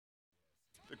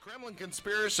Kremlin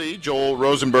Conspiracy, Joel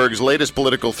Rosenberg's latest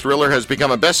political thriller, has become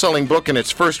a best-selling book in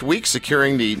its first week,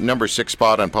 securing the number 6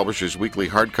 spot on Publishers Weekly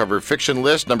Hardcover Fiction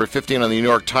list, number 15 on the New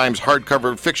York Times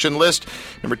Hardcover Fiction list,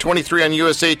 number 23 on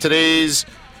USA Today's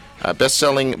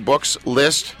best-selling books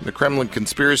list. The Kremlin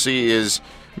Conspiracy is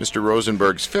Mr.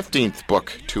 Rosenberg's 15th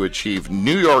book to achieve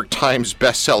New York Times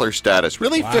bestseller status.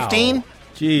 Really, wow. 15?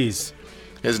 Jeez.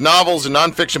 His novels and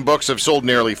nonfiction books have sold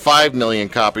nearly 5 million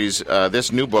copies.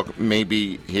 This new book may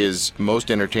be his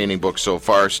most entertaining book so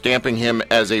far, stamping him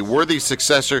as a worthy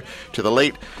successor to the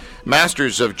late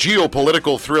masters of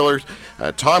geopolitical thrillers,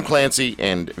 Tom Clancy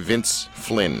and Vince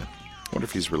Flynn. I wonder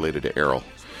if he's related to Errol.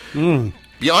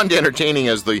 Beyond entertaining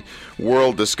as the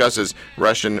world discusses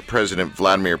Russian President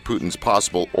Vladimir Putin's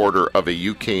possible order of a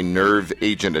UK nerve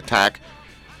agent attack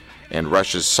and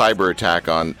Russia's cyber attack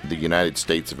on the United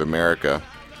States of America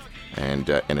and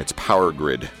its power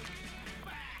grid.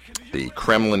 The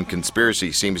Kremlin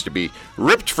Conspiracy seems to be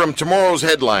ripped from tomorrow's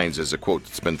headlines, as a quote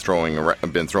that's been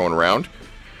thrown around.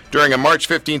 During a March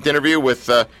 15th interview with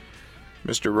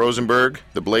Mr. Rosenberg,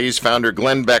 the Blaze founder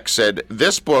Glenn Beck said,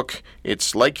 "This book,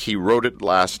 it's like he wrote it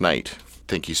last night." I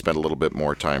think he spent a little bit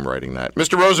more time writing that.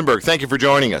 Mr. Rosenberg, thank you for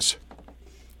joining us.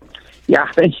 Yeah,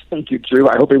 thank you, Drew.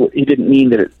 I hope he didn't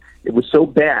mean that it was so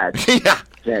bad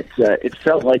that it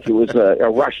felt like it was a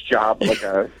rush job, like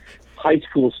a high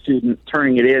school student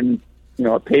turning it in,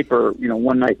 a paper,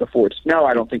 one night before it's no.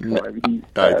 I don't think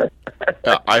so.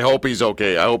 I hope he's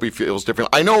okay. I hope he feels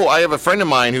different. I know I have a friend of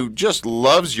mine who just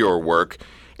loves your work.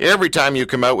 Every time you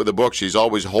come out with a book, she's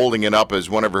always holding it up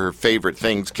as one of her favorite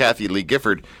things. Kathy Lee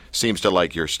Gifford seems to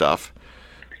like your stuff.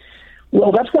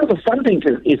 Well, that's one of the fun things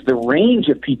is the range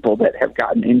of people that have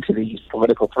gotten into these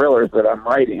political thrillers that I'm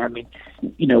writing. I mean,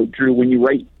 Drew, when you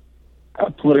write a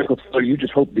political thriller, you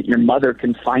just hope that your mother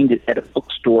can find it at a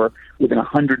bookstore within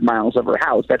 100 miles of her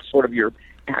house. That's sort of your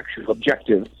actual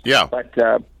objective. Yeah. But,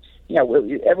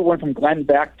 everyone from Glenn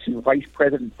Beck to Vice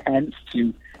President Pence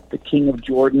to the King of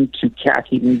Jordan to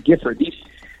Kathy Lee Gifford,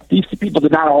 these people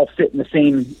did not all fit in the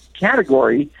same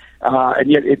category,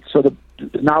 and yet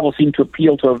the novel seemed to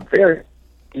appeal to a very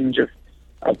range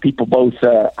of people, both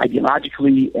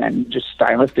ideologically and just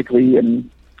stylistically and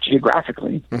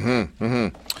geographically.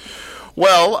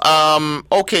 Well,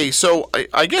 okay, so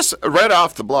I guess right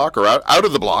off the block, or out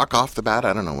of the block, off the bat,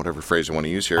 I don't know, whatever phrase I want to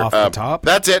use here. Off the top?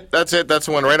 That's it. That's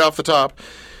the one right off the top.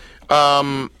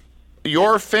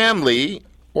 Your family,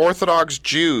 Orthodox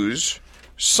Jews,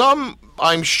 some,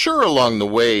 I'm sure along the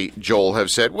way, Joel, have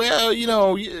said, well,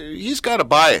 he's got a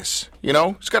bias,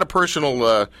 he's got a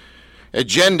personal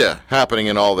agenda happening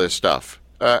in all this stuff.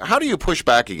 How do you push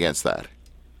back against that?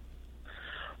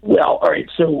 Well, all right,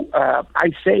 so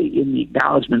I say in the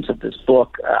acknowledgments of this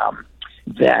book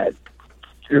that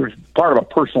there's part of a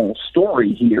personal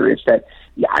story here is that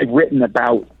I've written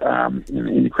about,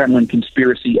 in the Kremlin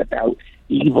Conspiracy, about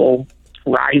evil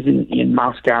rising in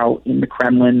Moscow, in the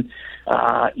Kremlin,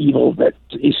 evil that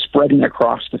is spreading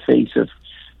across the face of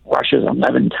Russia's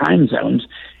 11 time zones.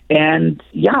 And,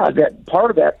 that part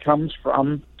of that comes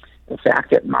from the fact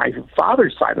that my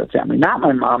father's side of the family, not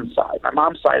my mom's side. My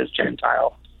mom's side is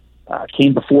Gentile,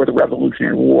 came before the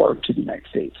Revolutionary War to the United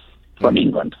States from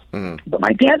England. But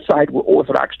my dad's side were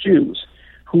Orthodox Jews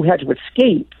who had to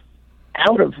escape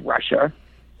out of Russia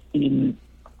in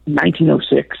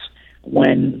 1906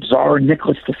 when Tsar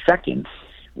Nicholas II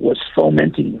was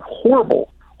fomenting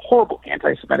horrible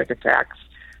anti-Semitic attacks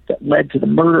that led to the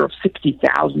murder of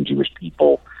 60,000 Jewish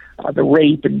people, the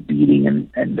rape and beating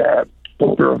and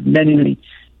murder of many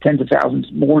tens of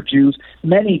thousands more Jews.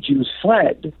 Many Jews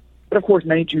fled, but of course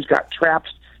many Jews got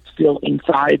trapped still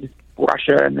inside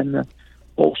Russia, and then the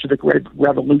Bolshevik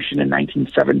Revolution in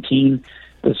 1917,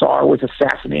 the Tsar was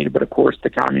assassinated, but of course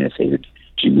the communists hated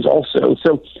Jews also.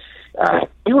 So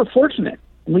we were fortunate.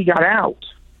 We got out,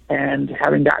 and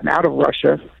having gotten out of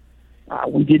Russia,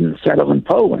 we didn't settle in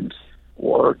Poland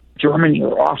or Germany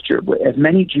or Austria, as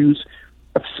many Jews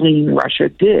fleeing Russia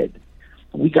did.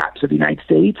 We got to the United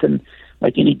States, and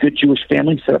like any good Jewish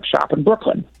family, set up shop in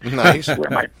Brooklyn. Nice.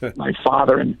 Where my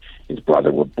father and his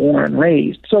brother were born and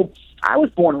raised. So I was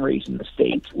born and raised in the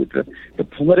States with the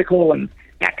political and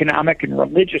economic and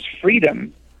religious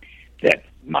freedom that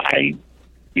my,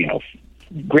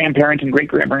 grandparents and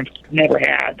great-grandparents never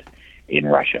had in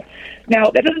Russia.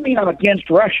 Now, that doesn't mean I'm against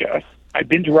Russia. I've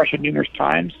been to Russia numerous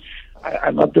times. I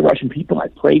love the Russian people. I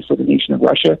pray for the nation of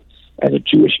Russia as a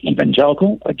Jewish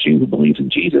evangelical, a Jew who believes in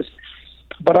Jesus.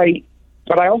 But I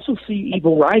also see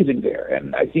evil rising there.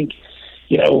 And I think,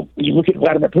 when you look at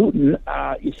Vladimir Putin,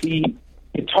 you see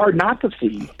it's hard not to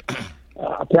see,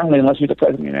 apparently unless you're the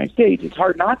president of the United States, it's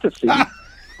hard not to see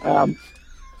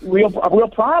a real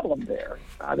problem there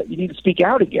that you need to speak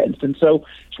out against. And so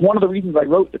it's one of the reasons I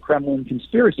wrote The Kremlin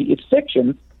Conspiracy. It's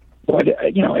fiction, but,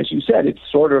 as you said, it's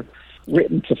sort of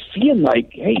written to feel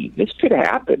like, hey, this could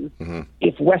happen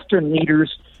if Western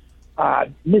leaders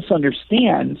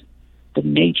misunderstand the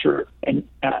nature and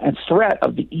threat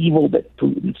of the evil that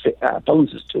Putin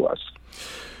poses to us.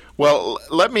 Well,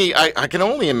 I can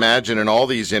only imagine in all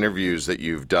these interviews that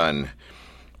you've done,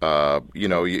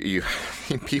 you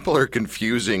people are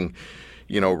confusing,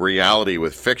 reality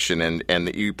with fiction,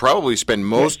 and you probably spend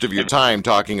most of your time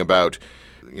talking about,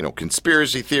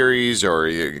 conspiracy theories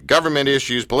or government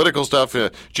issues, political stuff,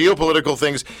 geopolitical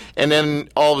things, and then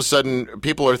all of a sudden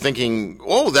people are thinking,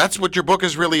 oh, that's what your book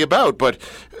is really about. But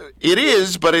it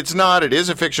is, but it's not. It is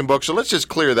a fiction book, so let's just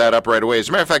clear that up right away. As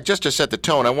a matter of fact, just to set the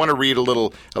tone, I want to read a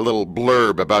little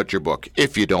blurb about your book,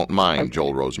 if you don't mind,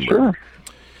 Joel Rosenberg. Sure.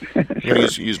 I'm going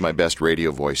to use my best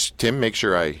radio voice. Tim, make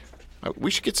sure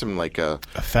we should get some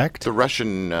effect, the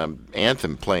Russian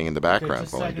anthem playing in the background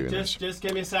while I'm doing this. Just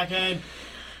give me a second.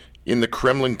 In the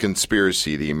Kremlin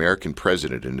Conspiracy, the American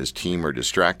president and his team are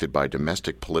distracted by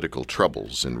domestic political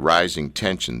troubles and rising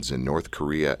tensions in North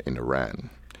Korea and Iran,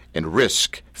 and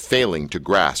risk failing to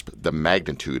grasp the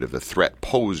magnitude of the threat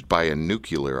posed by a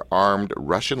nuclear-armed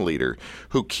Russian leader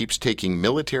who keeps taking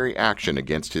military action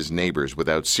against his neighbors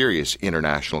without serious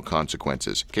international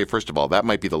consequences. Okay, first of all, that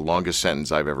might be the longest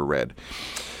sentence I've ever read.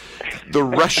 The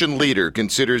Russian leader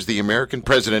considers the American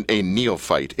president a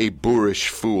neophyte, a boorish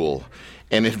fool,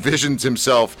 and envisions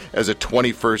himself as a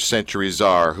 21st century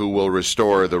czar who will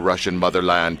restore the Russian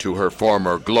motherland to her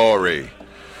former glory.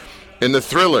 In the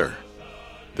thriller,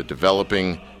 the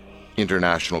developing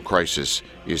international crisis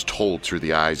is told through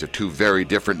the eyes of two very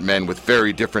different men with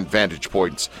very different vantage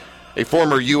points. A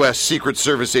former U.S. Secret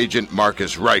Service agent,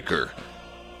 Marcus Riker,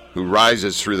 who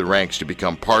rises through the ranks to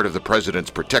become part of the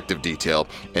president's protective detail,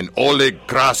 and Oleg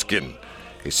Kraskin,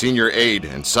 a senior aide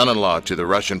and son-in-law to the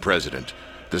Russian president.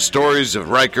 The stories of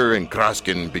Riker and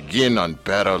Kraskin begin on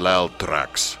parallel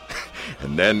tracks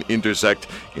and then intersect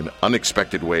in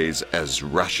unexpected ways as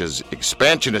Russia's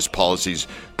expansionist policies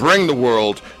bring the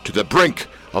world to the brink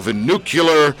of a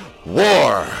nuclear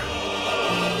war.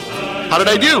 How did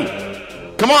I do?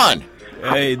 Come on.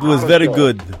 It was very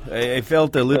good. I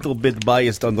felt a little bit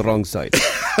biased on the wrong side.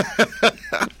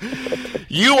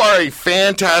 You are a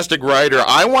fantastic writer.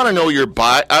 I want to know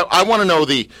I want to know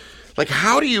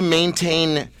how do you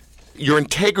maintain your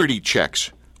integrity checks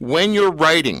when you're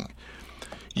writing?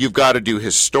 You've got to do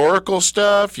historical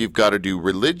stuff. You've got to do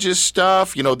religious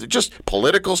stuff. Just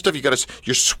political stuff.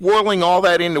 You're swirling all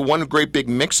that into one great big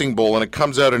mixing bowl, and it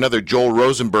comes out another Joel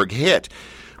Rosenberg hit.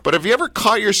 But have you ever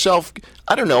caught yourself,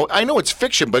 I don't know, I know it's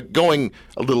fiction, but going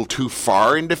a little too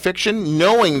far into fiction,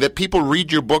 knowing that people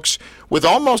read your books with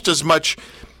almost as much,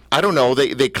 I don't know,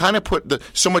 they kind of put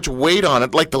so much weight on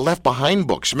it, like the Left Behind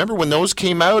books. Remember when those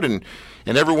came out and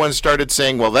everyone started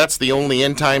saying, well, that's the only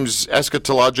end times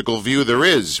eschatological view there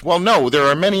is. Well, no, there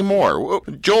are many more.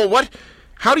 Joel,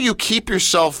 how do you keep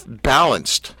yourself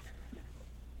balanced?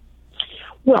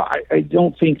 Well, I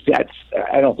don't think the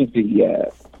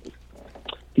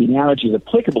analogy is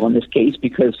applicable in this case,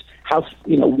 because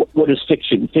what is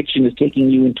fiction? Fiction is taking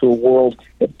you into a world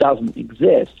that doesn't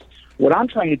exist. What I'm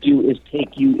trying to do is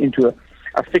take you into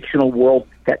a fictional world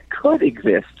that could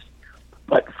exist,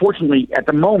 but fortunately at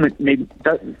the moment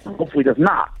hopefully does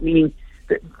not. Meaning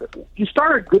that you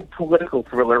start a good political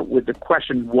thriller with the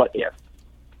question, what if?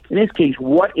 In this case,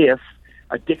 what if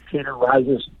a dictator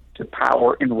rises to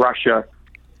power in Russia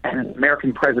and an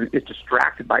American president is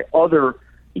distracted by other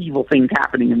evil things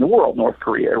happening in the world, North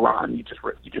Korea, Iran, you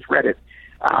just read it,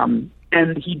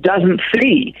 and he doesn't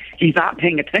see, he's not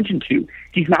paying attention to,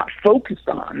 he's not focused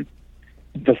on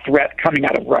the threat coming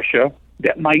out of Russia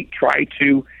that might try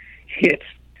to hit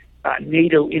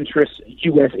NATO interests,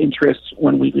 U.S. interests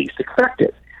when we least expect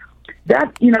it.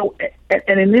 That,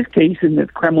 and in this case, in the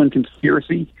Kremlin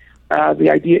Conspiracy, the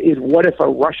idea is, what if a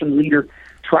Russian leader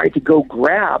tried to go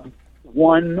grab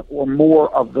one or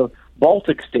more of the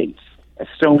Baltic states,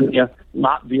 Estonia,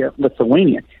 Latvia,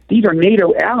 Lithuania? These are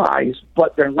NATO allies,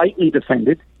 but they're lightly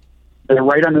defended. They're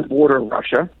right on the border of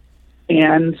Russia.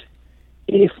 And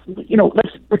if,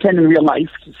 let's pretend in real life,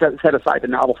 set aside the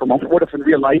novel for a moment, what if in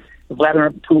real life Vladimir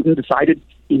Putin decided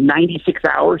in 96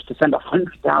 hours to send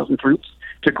 100,000 troops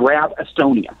to grab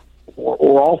Estonia,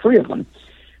 or all three of them?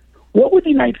 What would the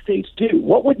United States do?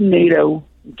 What would NATO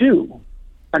do?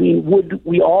 I mean, would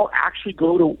we all actually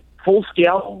go to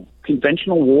full-scale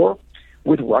conventional war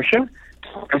with Russia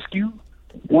to rescue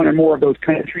one or more of those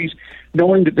countries,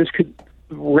 knowing that this could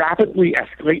rapidly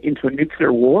escalate into a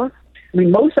nuclear war? I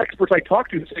mean, most experts I talk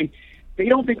to say they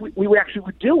don't think we actually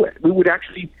would do it. We would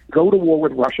actually go to war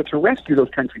with Russia to rescue those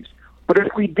countries. But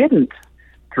if we didn't,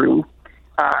 Drew,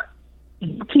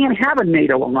 you can't have a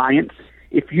NATO alliance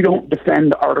if you don't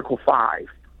defend Article 5,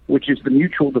 which is the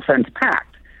Mutual Defense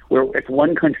Pact, where if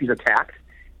one country's attacked,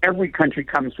 every country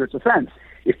comes to its defense.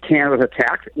 If Canada's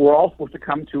attacked, we're all supposed to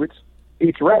come to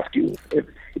its rescue. It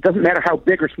doesn't matter how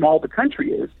big or small the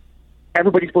country is.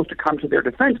 Everybody's supposed to come to their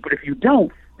defense. But if you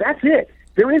don't, that's it.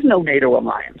 There is no NATO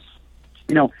alliance.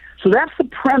 So that's the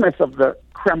premise of the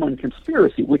Kremlin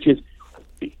conspiracy, which is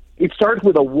it starts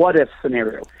with a what-if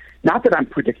scenario. Not that I'm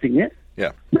predicting it.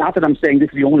 Yeah. Not that I'm saying this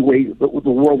is the only way the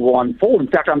world will unfold. In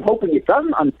fact, I'm hoping it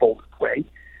doesn't unfold this way.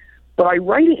 But I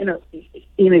write it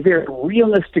in a very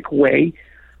realistic way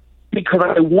because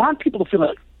I want people to feel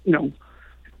like,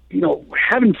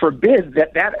 heaven forbid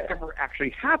that ever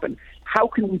actually happened. How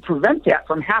can we prevent that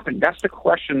from happening? That's the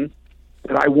question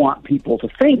that I want people to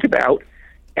think about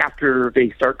after they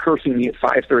start cursing me at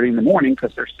 5:30 in the morning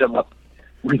because they're still up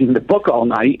reading the book all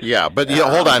night. Yeah, but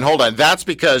hold on. That's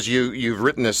because you've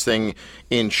written this thing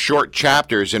in short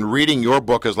chapters, and reading your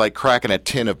book is like cracking a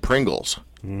tin of Pringles.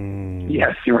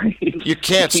 Yes, you're right. You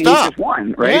can't stop. Just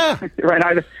one, right? Yeah.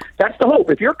 Right. That's the hope.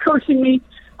 If you're cursing me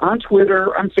on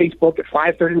Twitter, on Facebook at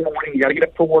 5:30 in the morning, you got to get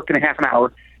up for work in a half an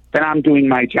hour, then I'm doing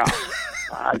my job.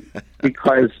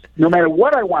 Because no matter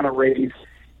what I want to raise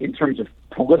in terms of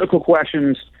political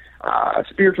questions,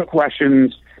 spiritual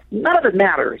questions, none of it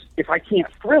matters if I can't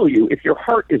thrill you, if your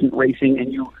heart isn't racing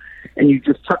and you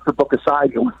just tuck the book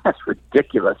aside going, that's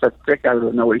ridiculous. That's thick. I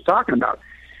don't know what he's talking about.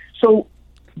 So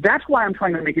that's why I'm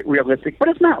trying to make it realistic, but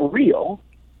it's not real.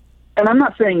 And I'm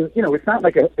not saying, it's not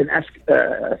like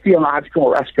a theological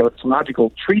or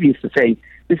eschatological treatise to say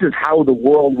this is how the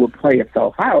world will play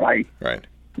itself out. I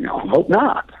hope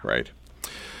not. Right.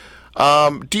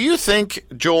 Do you think,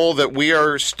 Joel, that we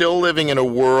are still living in a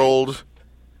world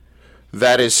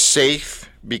that is safe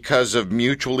because of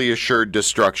mutually assured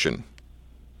destruction?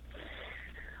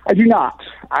 I do not.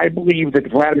 I believe that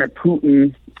Vladimir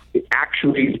Putin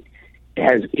actually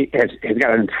has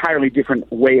got an entirely different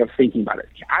way of thinking about it.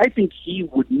 I think he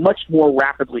would much more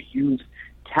rapidly use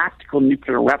tactical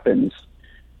nuclear weapons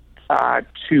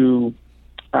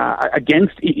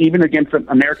against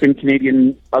American,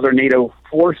 Canadian, other NATO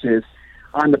forces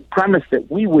on the premise that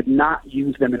we would not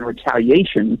use them in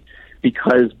retaliation,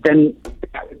 because then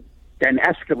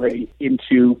escalate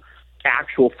into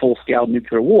actual full-scale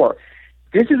nuclear war.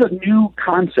 This is a new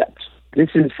concept. This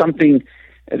is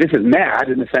mad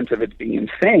in the sense of it being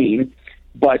insane,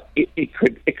 but it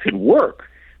could work.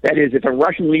 That is, if a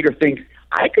Russian leader thinks,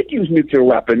 I could use nuclear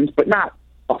weapons, but not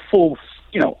a full,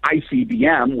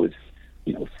 ICBM with,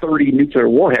 30 nuclear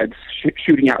warheads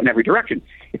shooting out in every direction.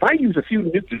 If I use a few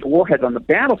nuclear warheads on the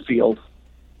battlefield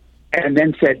and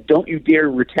then said, don't you dare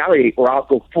retaliate or I'll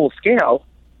go full scale,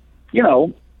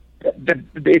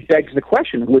 it begs the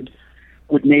question, would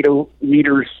NATO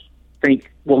leaders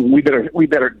think, well, we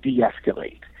better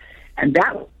de-escalate? And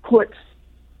that puts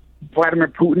Vladimir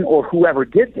Putin or whoever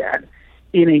did that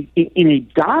in a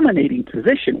dominating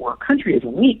position where a country is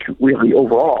weak, really,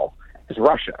 overall, as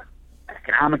Russia,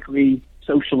 economically,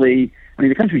 socially. I mean,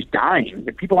 the country's dying.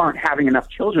 The people aren't having enough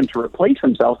children to replace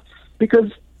themselves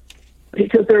because they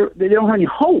don't have any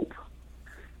hope.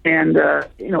 And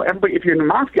everybody, if you're in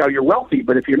Moscow, you're wealthy,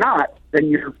 but if you're not, then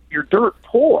you're dirt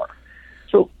poor.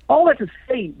 So all that to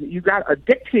say that you got a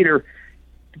dictator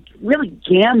really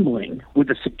gambling with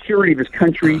the security of his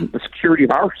country, the security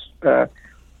of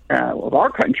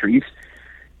our countries,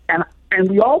 and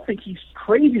we all think he's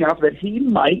crazy enough that he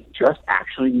might just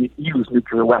actually use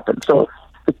nuclear weapons. So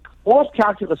the world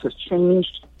calculus has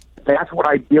changed. That's what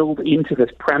I build into this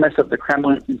premise of the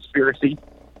Kremlin conspiracy.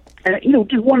 And,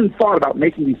 just one thought about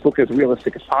making these books as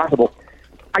realistic as possible.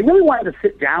 I really wanted to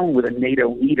sit down with a NATO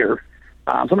leader,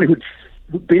 somebody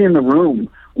who'd been in the room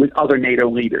with other NATO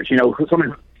leaders,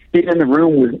 someone who'd been in the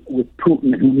room with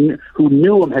Putin, who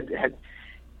knew him,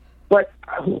 but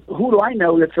who do I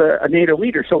know that's a NATO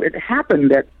leader? So it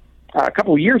happened that a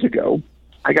couple of years ago,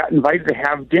 I got invited to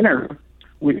have dinner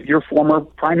with your former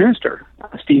Prime Minister,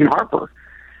 Stephen Harper,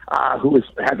 who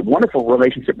had a wonderful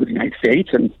relationship with the United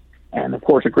States and of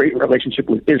course, a great relationship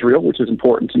with Israel, which is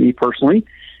important to me personally.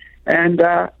 And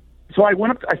so I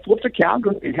flew up to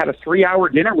Calgary and had a 3-hour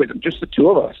dinner with him, just the two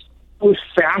of us. It was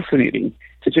fascinating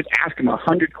to just ask him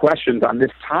 100 questions on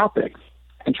this topic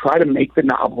and try to make the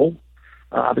novel,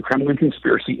 The Kremlin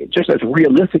Conspiracy, just as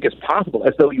realistic as possible,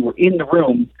 as though you were in the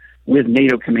room with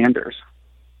NATO commanders.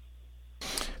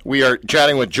 We are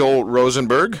chatting with Joel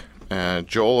Rosenberg.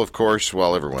 Joel, of course,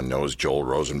 well, everyone knows Joel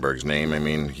Rosenberg's name. I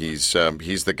mean, he's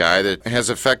the guy that has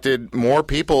affected more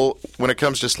people when it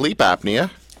comes to sleep apnea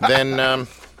than,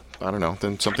 I don't know,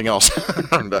 than something else.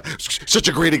 Such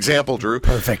a great example, Drew.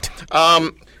 Perfect.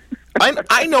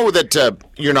 I know that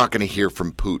you're not going to hear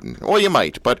from Putin. Well, you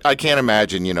might, but I can't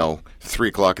imagine, 3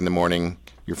 o'clock in the morning,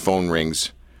 your phone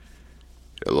rings.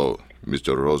 Hello,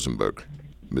 Mr. Rosenberg.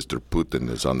 Mr. Putin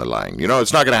is on the line.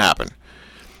 It's not going to happen.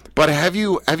 But have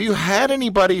you had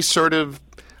anybody sort of,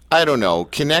 I don't know,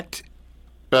 connect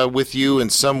with you in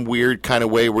some weird kind of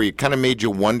way where it kind of made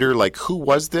you wonder, like, who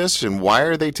was this and why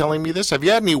are they telling me this? Have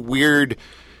you had any weird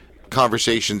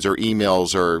conversations or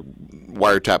emails or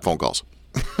wiretap phone calls?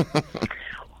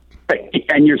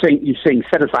 And you're saying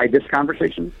set aside this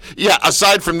conversation? Yeah,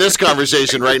 aside from this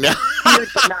conversation right now.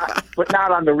 but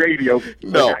not on the radio.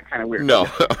 No, that kind of weird. No.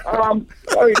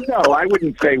 No, I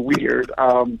wouldn't say weird.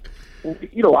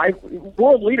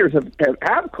 World leaders have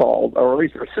called, or at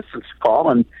least their assistants call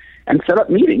and set up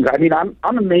meetings. I mean, I'm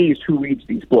amazed who reads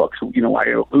these books. I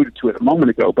alluded to it a moment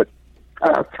ago, but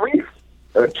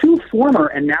two former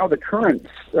and now the current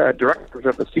directors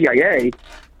of the CIA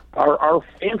are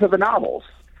fans of the novels.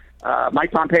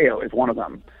 Mike Pompeo is one of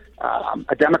them.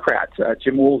 A Democrat,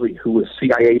 Jim Woolsey, who was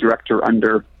CIA director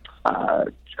under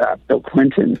Bill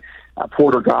Clinton.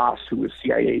 Porter Goss, who was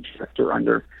CIA director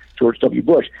under George W.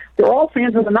 Bush. They're all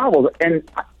fans of the novels. And,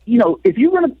 if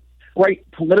you're going to write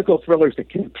political thrillers that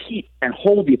compete and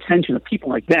hold the attention of people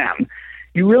like them,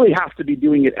 you really have to be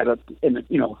doing it at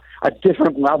a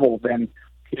different level than,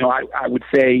 I would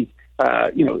say,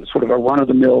 sort of a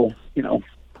run-of-the-mill,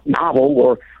 novel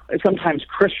or sometimes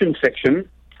Christian fiction.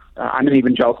 I'm an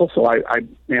evangelical, so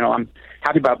I'm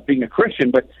happy about being a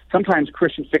Christian, but sometimes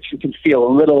Christian fiction can feel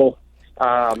a little,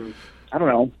 not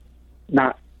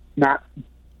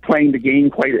playing the game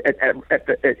quite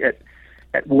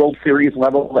at World Series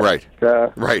level. Right.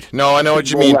 Right. No, I know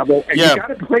what you mean. Level. And you got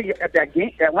to play at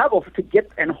that level to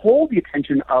get and hold the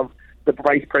attention of the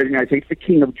Vice President of the United States, the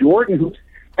King of Jordan, who's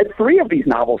had 3 of these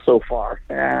novels so far.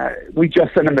 We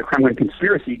just sent him the Kremlin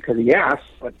Conspiracy because he asked,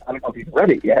 but I don't know if he's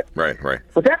read it yet. Right.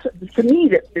 But that's, to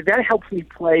me, that helps me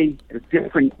play in a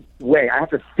different way. I have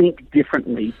to think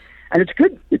differently, and it's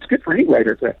good. It's good for any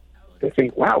writer to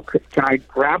think, wow, can I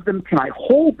grab them? Can I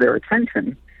hold their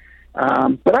attention?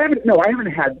 But I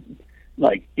haven't had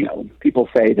people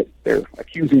say that they're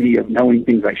accusing me of knowing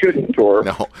things I shouldn't. Or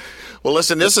no. Well,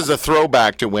 listen, this is a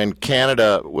throwback to when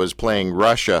Canada was playing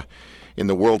Russia in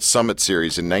the World Summit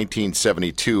Series in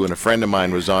 1972, and a friend of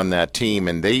mine was on that team,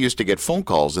 and they used to get phone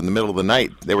calls in the middle of the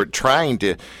night. They were trying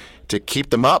to keep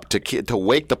them up, to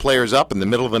wake the players up in the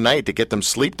middle of the night to get them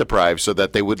sleep deprived so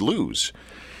that they would lose.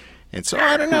 And so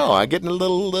I don't know. I'm getting a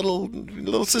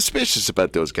little suspicious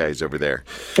about those guys over there.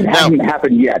 It hasn't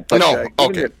happened yet. But, no.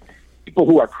 Okay. People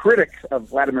who are critics of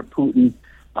Vladimir Putin,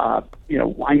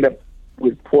 wind up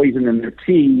with poison in their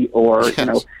tea, or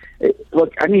yes.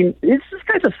 Look. I mean, this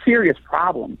guy's a serious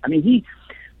problem. I mean,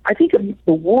 I think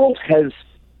the world has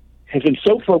been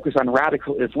so focused on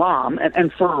radical Islam,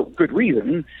 and for good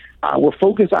reason. We're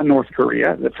focused on North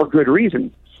Korea for good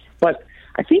reason, but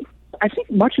I think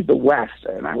much of the West,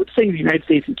 and I would say the United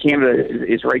States and Canada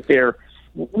is right there.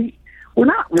 We're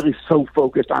not really so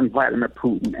focused on Vladimir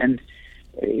Putin, and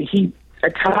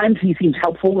at times he seems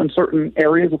helpful in certain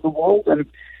areas of the world,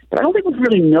 but I don't think we've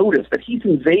really noticed that he's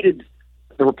invaded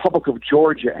the Republic of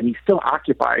Georgia and he still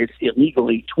occupies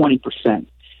illegally 20%.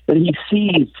 That he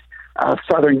seized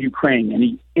southern Ukraine and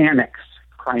he annexed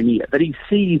Crimea. That he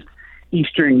seized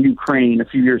eastern Ukraine a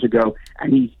few years ago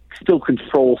and he still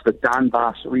controls the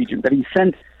Donbass region. That he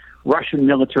sent Russian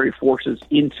military forces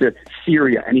into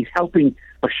Syria and he's helping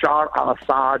Bashar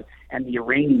al-Assad and the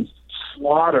Iranians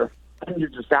slaughter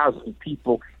hundreds of thousands of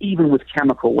people, even with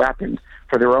chemical weapons,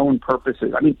 for their own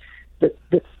purposes. I mean,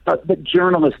 that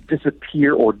journalists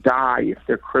disappear or die if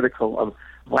they're critical of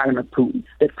Vladimir Putin.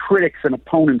 That critics and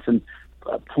opponents and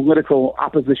political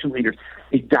opposition leaders,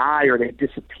 they die or they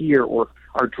disappear or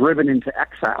are driven into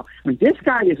exile. I mean, this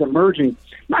guy is emerging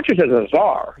not just as a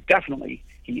czar. Definitely,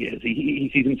 he is. He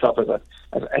sees himself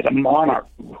as a monarch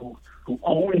who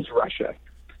owns Russia.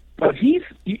 But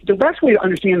the best way to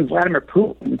understand Vladimir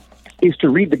Putin is to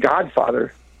read the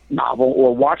Godfather novel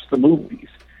or watch the movies.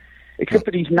 Except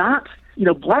that he's not,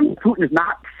 Vladimir Putin is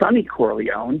not Sonny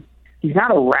Corleone. He's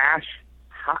not a rash,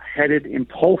 hot-headed,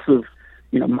 impulsive,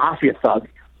 mafia thug.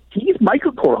 He's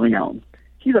Michael Corleone.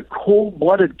 He's a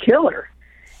cold-blooded killer.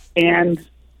 And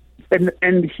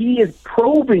he is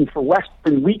probing for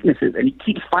Western weaknesses, and he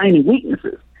keeps finding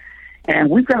weaknesses. And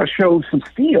we've got to show some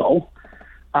steel.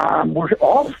 We're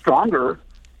all stronger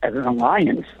as an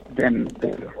alliance than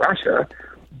Russia,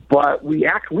 but we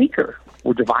act weaker.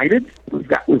 We're divided.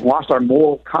 We've lost our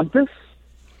moral compass,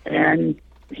 and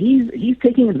he's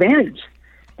taking advantage.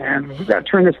 And we've got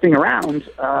to turn this thing around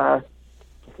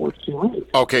before it's too late.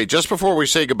 Okay, just before we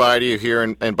say goodbye to you here,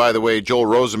 and by the way, Joel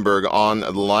Rosenberg on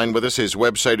the line with us. His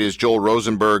website is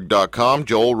joelrosenberg.com,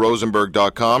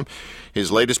 joelrosenberg.com.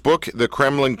 His latest book, The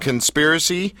Kremlin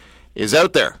Conspiracy, is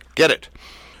out there. Get it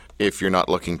if you're not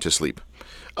looking to sleep.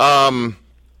 You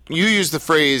used the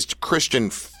phrase Christian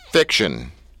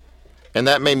fiction, and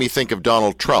that made me think of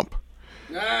Donald Trump.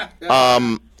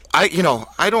 I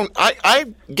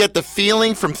get the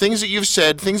feeling from things that you've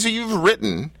said, things that you've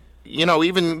written,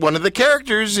 even one of the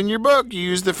characters in your book, you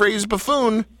used the phrase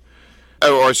buffoon,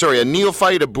 a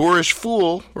neophyte, a boorish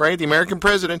fool, right? The American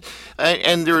president.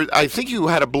 And I think you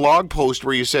had a blog post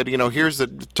where you said, here's the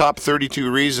top 32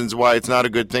 reasons why it's not a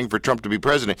good thing for Trump to be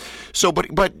president. So,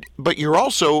 but you're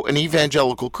also an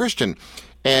evangelical Christian.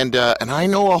 And I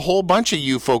know a whole bunch of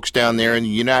you folks down there in the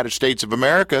United States of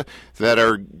America that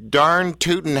are darn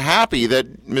tootin' happy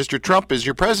that Mr. Trump is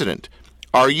your president.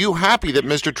 Are you happy that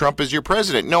Mr. Trump is your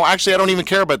president? No, actually, I don't even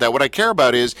care about that. What I care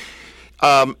about is,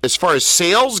 as far as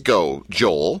sales go,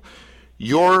 Joel,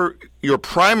 your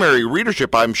primary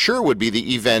readership, I'm sure, would be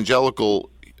the evangelical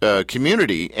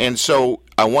community. And so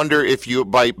I wonder if you,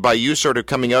 by you sort of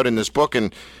coming out in this book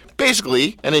and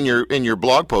basically, and in your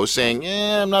blog post saying,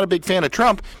 I'm not a big fan of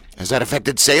Trump, has that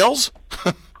affected sales?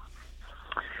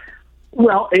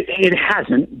 Well, it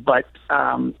hasn't, but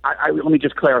let me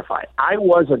just clarify. I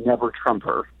was a never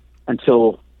Trumper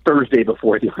until Thursday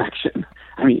before the election.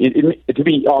 I mean, to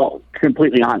be all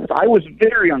completely honest, I was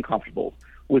very uncomfortable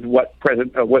with what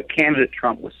candidate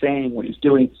Trump was saying, what he's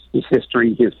doing, his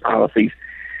history, his policies.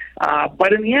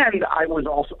 But in the end, I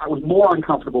was more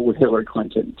uncomfortable with Hillary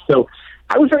Clinton. So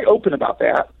I was very open about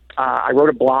that. I wrote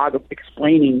a blog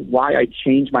explaining why I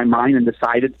changed my mind and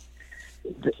decided,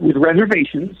 with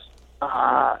reservations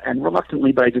and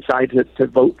reluctantly, but I decided to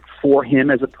vote for him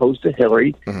as opposed to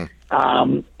Hillary.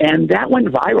 Mm-hmm. And that went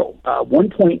viral.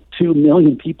 1.2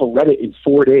 million people read it in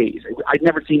 4 days. I'd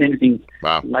never seen anything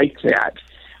like that.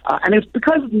 And it's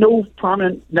because no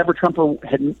prominent Never Trumper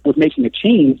was making a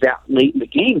change that late in the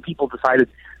game. People decided,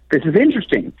 this is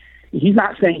interesting. He's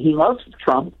not saying he loves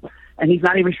Trump, and he's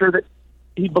not even sure that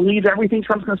he believes everything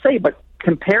Trump's going to say. But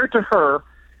compared to her,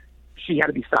 she had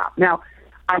to be stopped. Now,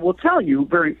 I will tell you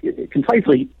very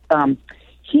concisely,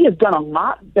 he has done a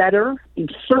lot better in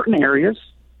certain areas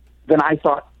than I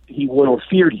thought he would or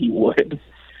feared he would.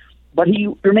 But he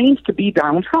remains to be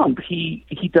Donald Trump. He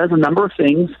does a number of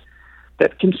things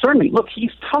that concern me. Look,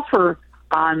 he's tougher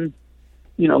on,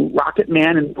 Rocket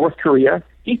Man in North Korea.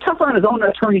 He's tougher on his own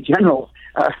Attorney General,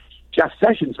 Jeff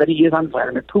Sessions, than he is on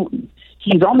Vladimir Putin.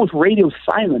 He's almost radio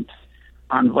silent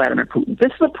on Vladimir Putin.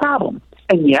 This is a problem.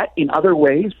 And yet, in other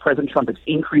ways, President Trump is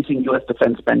increasing U.S.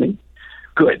 defense spending.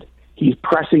 Good. He's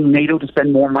pressing NATO to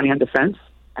spend more money on defense,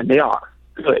 and they are.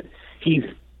 Good. He's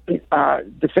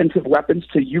defensive weapons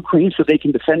to Ukraine so they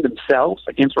can defend themselves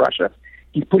against Russia.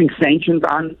 He's putting sanctions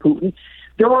on Putin.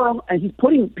 And he's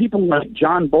putting people like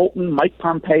John Bolton, Mike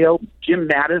Pompeo, Jim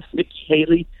Mattis, Nikki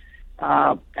Haley,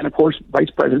 and of course Vice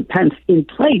President Pence in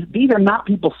place. These are not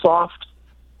people soft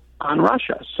on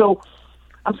Russia. So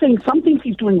I'm saying some things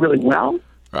he's doing really well,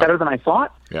 better than I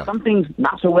thought. Yeah. Some things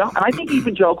not so well. And I think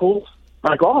evangelicals,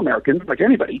 like all Americans, like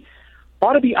anybody,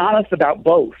 ought to be honest about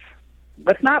both.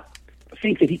 Let's not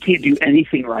think that he can't do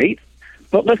anything right,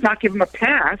 but let's not give him a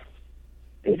pass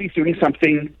if he's doing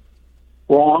something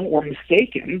wrong or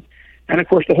mistaken. And of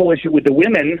course, the whole issue with the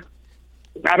women,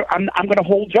 I'm going to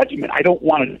hold judgment. I don't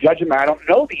want to judge him. I don't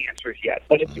know the answers yet.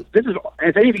 But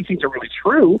if any of these things are really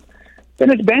true,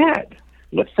 then it's bad.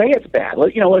 Let's say it's bad.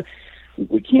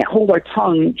 We can't hold our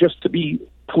tongue just to be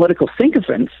political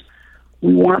sycophants.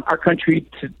 We want our country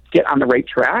to get on the right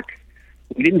track.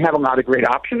 We didn't have a lot of great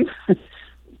options.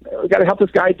 We've got to help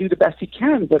this guy do the best he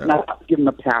can, but not give him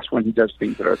a pass when he does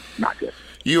things that are not good.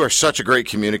 You are such a great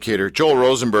communicator. Joel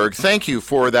Rosenberg, thank you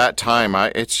for that time.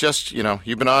 It's just,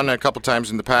 you've been on a couple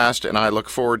times in the past, and I look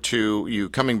forward to you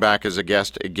coming back as a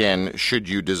guest again, should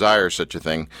you desire such a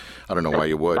thing. I don't know why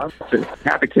you would.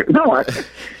 Happy to. No,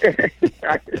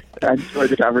 I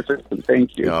enjoyed the conversation.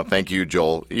 Thank you. No, thank you,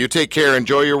 Joel. You take care.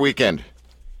 Enjoy your weekend.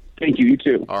 Thank you. You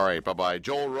too. All right. Bye-bye.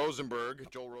 Joel Rosenberg,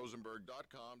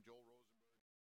 joelrosenberg.com.